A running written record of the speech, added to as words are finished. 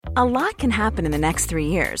A lot can happen in the next 3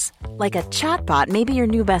 years. Like a chatbot may be your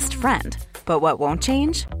new best friend. But what won't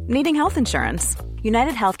change? Needing health insurance.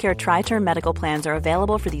 United Healthcare Tri-Term Medical Plans are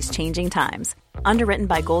available for these changing times. Underwritten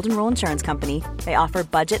by Golden Rule Insurance Company, they offer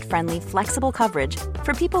budget-friendly, flexible coverage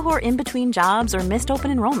for people who are in between jobs or missed open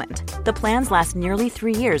enrollment. The plans last nearly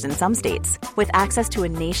 3 years in some states, with access to a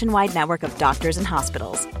nationwide network of doctors and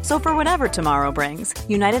hospitals. So for whatever tomorrow brings,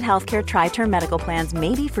 United Healthcare Tri-Term Medical Plans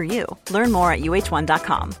may be for you. Learn more at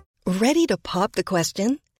uh1.com. Ready to pop the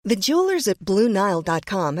question? The jewelers at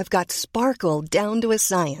BlueNile.com have got sparkle down to a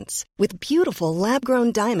science with beautiful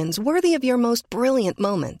lab-grown diamonds worthy of your most brilliant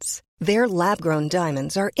moments. Their lab-grown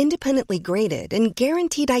diamonds are independently graded and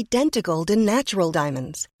guaranteed identical to natural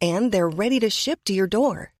diamonds, and they're ready to ship to your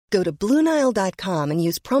door. Go to BlueNile.com and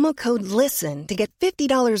use promo code LISTEN to get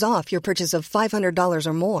 $50 off your purchase of $500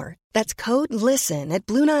 or more. That's code LISTEN at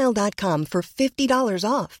BlueNile.com for $50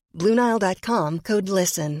 off. BlueNile.com, code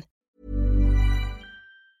LISTEN.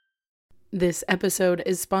 This episode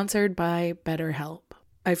is sponsored by BetterHelp.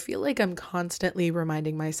 I feel like I'm constantly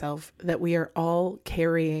reminding myself that we are all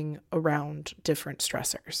carrying around different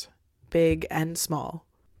stressors, big and small.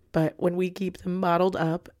 But when we keep them bottled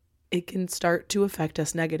up, it can start to affect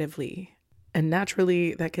us negatively. And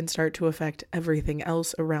naturally, that can start to affect everything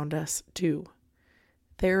else around us too.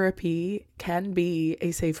 Therapy can be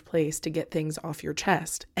a safe place to get things off your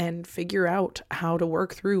chest and figure out how to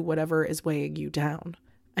work through whatever is weighing you down.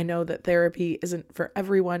 I know that therapy isn't for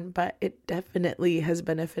everyone, but it definitely has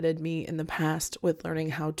benefited me in the past with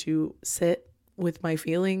learning how to sit with my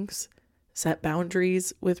feelings, set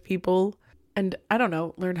boundaries with people, and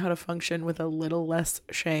learn how to function with a little less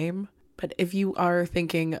shame. But if you are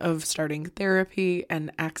thinking of starting therapy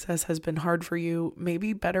and access has been hard for you,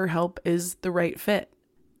 maybe BetterHelp is the right fit.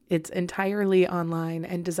 It's entirely online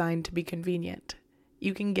and designed to be convenient.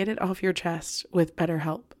 You can get it off your chest with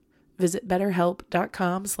BetterHelp. Visit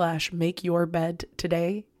BetterHelp.com/makeyourbed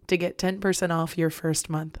today to get 10% off your first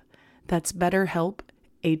month. That's BetterHelp,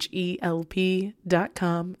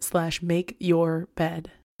 HELP.com/makeyourbed.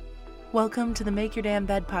 Welcome to the Make Your Damn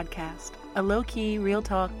Bed podcast, a low-key,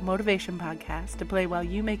 real-talk motivation podcast to play while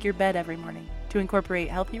you make your bed every morning to incorporate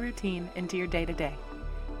healthy routine into your day-to-day,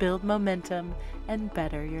 build momentum, and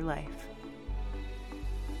better your life.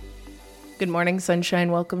 Good morning,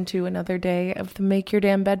 sunshine. Welcome to another day of the Make Your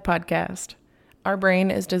Damn Bed podcast. Our brain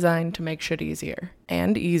is designed to make shit easier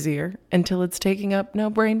and easier until it's taking up no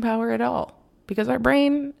brain power at all, because our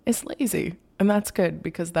brain is lazy. And that's good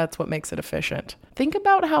because that's what makes it efficient. Think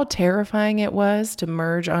about how terrifying it was to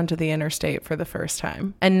merge onto the interstate for the first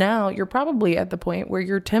time. And now you're probably at the point where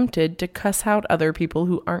you're tempted to cuss out other people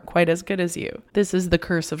who aren't quite as good as you. This is the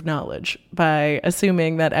curse of knowledge, by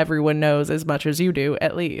assuming that everyone knows as much as you do,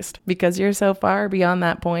 at least. Because you're so far beyond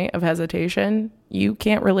that point of hesitation, you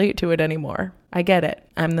can't relate to it anymore. I get it.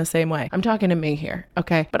 I'm the same way. I'm talking to me here,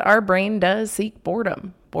 okay? But our brain does seek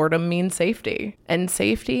boredom. Boredom means safety, and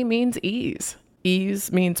safety means ease.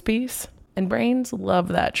 Ease means peace. And brains love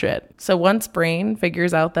that shit. So once brain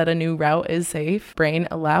figures out that a new route is safe, brain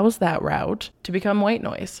allows that route to become white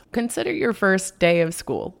noise. Consider your first day of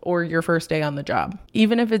school or your first day on the job.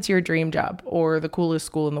 Even if it's your dream job or the coolest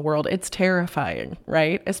school in the world, it's terrifying,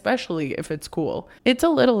 right? Especially if it's cool. It's a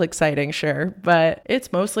little exciting, sure, but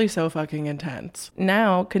it's mostly so fucking intense.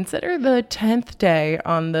 Now consider the 10th day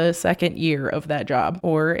on the second year of that job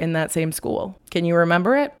or in that same school. Can you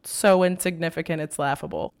remember it? So insignificant, it's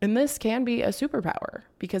laughable. And this can be a superpower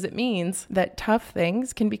because it means that tough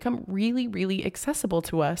things can become really, really accessible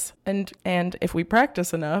to us. And if we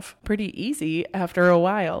practice enough, pretty easy after a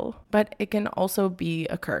while. But it can also be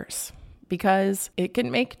a curse, because it can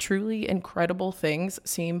make truly incredible things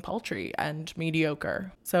seem paltry and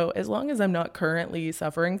mediocre. So as long as I'm not currently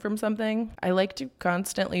suffering from something, I like to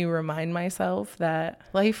constantly remind myself that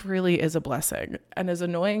life really is a blessing. And as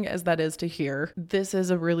annoying as that is to hear, this is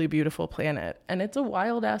a really beautiful planet. And it's a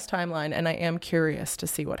wild ass timeline, and I am curious to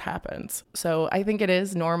see what happens. So I think it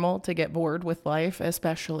is normal to get bored with life,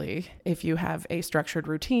 especially if you have a structured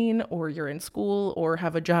routine or you're in school or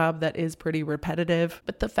have a job that is pretty repetitive.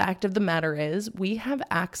 But the fact of the matter is, we have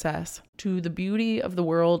access to the beauty of the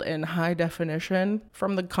world in high definition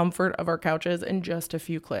from the comfort of our couches in just a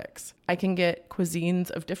few clicks. I can get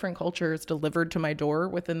cuisines of different cultures delivered to my door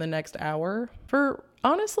within the next hour for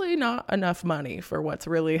honestly not enough money for what's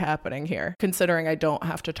really happening here, considering I don't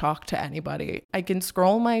have to talk to anybody. I can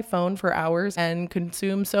scroll my phone for hours and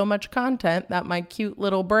consume so much content that my cute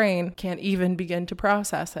little brain can't even begin to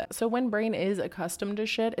process it. So when brain is accustomed to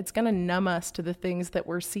shit, it's gonna numb us to the things that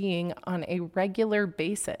we're seeing on a regular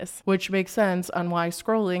basis, which makes sense on why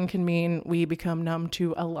scrolling can mean we become numb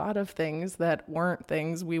to a lot of things that weren't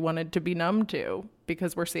things we wanted to be numb to,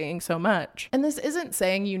 because we're seeing so much. And this isn't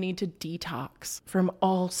saying you need to detox from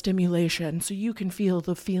all stimulation so you can feel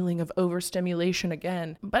the feeling of overstimulation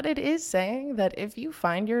again. But it is saying that if you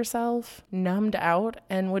find yourself numbed out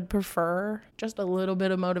and would prefer just a little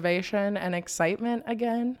bit of motivation and excitement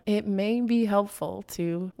again, it may be helpful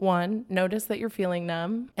to, 1, notice that you're feeling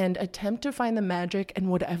numb and attempt to find the magic in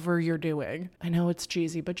whatever you're doing. I know it's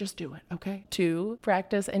cheesy, but just do it, okay? 2,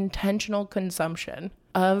 practice intentional consumption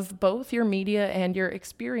of both your media and your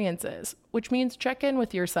experiences, which means check in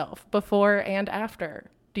with yourself before and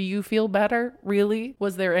after. Do you feel better? Really?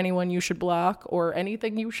 Was there anyone you should block or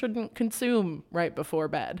anything you shouldn't consume right before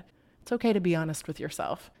bed? It's okay to be honest with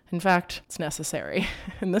yourself. In fact, it's necessary.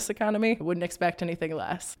 In this economy, I wouldn't expect anything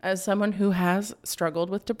less. As someone who has struggled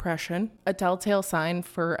with depression, a telltale sign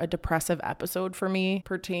for a depressive episode for me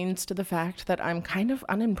pertains to the fact that I'm kind of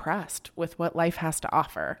unimpressed with what life has to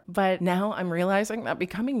offer. But now I'm realizing that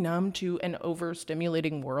becoming numb to an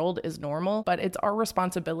overstimulating world is normal, but it's our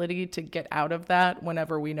responsibility to get out of that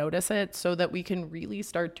whenever we notice it so that we can really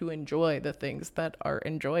start to enjoy the things that are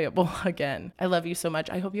enjoyable again. I love you so much.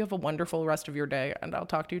 I hope you have a wonderful rest of your day, and I'll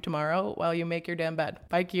talk to you tomorrow while you make your damn bed.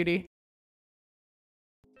 Bye, cutie.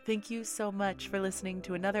 Thank you so much for listening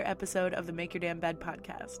to another episode of the Make Your Damn Bed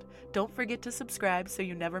podcast. Don't forget to subscribe so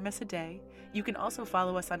you never miss a day. You can also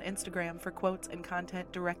follow us on Instagram for quotes and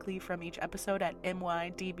content directly from each episode at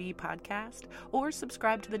MYDB Podcast, or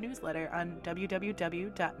subscribe to the newsletter on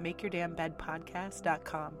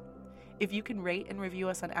www.makeyourdamnbedpodcast.com. If you can rate and review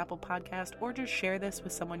us on Apple Podcast, or just share this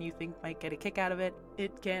with someone you think might get a kick out of it,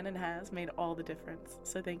 it can and has made all the difference.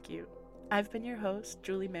 So thank you. I've been your host,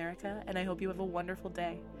 Julie Merica, and I hope you have a wonderful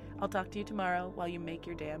day. I'll talk to you tomorrow while you make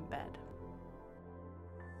your damn bed.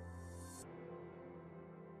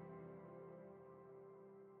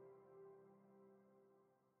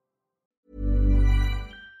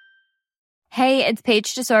 Hey, it's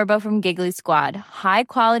Paige DeSorbo from Giggly Squad. High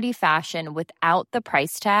quality fashion without the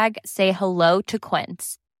price tag. Say hello to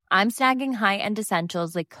Quince. I'm snagging high-end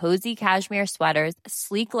essentials like cozy cashmere sweaters,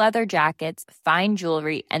 sleek leather jackets, fine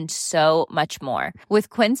jewelry, and so much more. With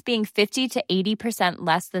Quince being 50 to 80%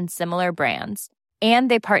 less than similar brands.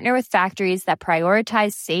 And they partner with factories that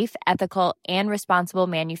prioritize safe, ethical, and responsible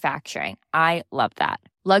manufacturing. I love that.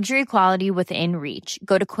 Luxury quality within reach.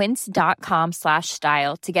 Go to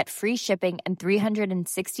quince.com/style to get free shipping and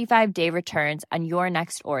 365-day returns on your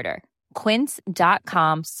next order.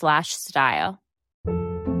 Quince.com/style.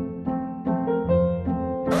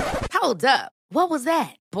 Hold up. What was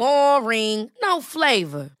that? Boring. No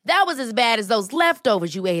flavor. That was as bad as those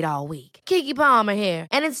leftovers you ate all week. Keke Palmer here,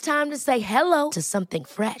 and it's time to say hello to something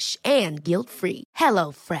fresh and guilt-free.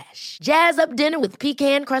 HelloFresh. Jazz up dinner with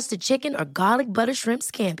pecan-crusted chicken or garlic butter shrimp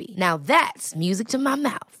scampi. Now that's music to my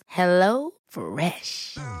mouth.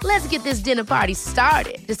 HelloFresh. Let's get this dinner party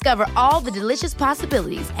started. Discover all the delicious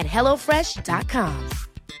possibilities at HelloFresh.com.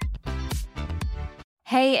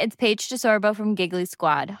 Hey, it's Paige DeSorbo from Giggly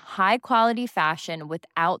Squad. High quality fashion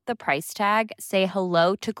without the price tag. Say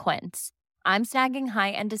hello to Quince. I'm snagging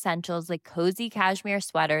high-end essentials like cozy cashmere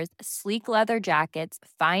sweaters, sleek leather jackets,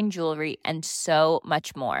 fine jewelry, and so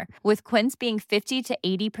much more. With Quince being 50 to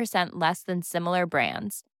 80% less than similar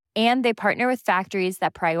brands. And they partner with factories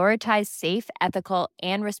that prioritize safe, ethical,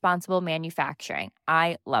 and responsible manufacturing.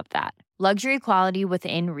 I love that. Luxury quality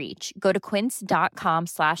within reach. Go to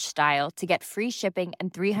quince.com/style to get free shipping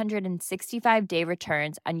and 365-day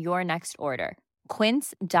returns on your next order.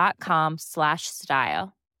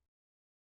 Quince.com/style.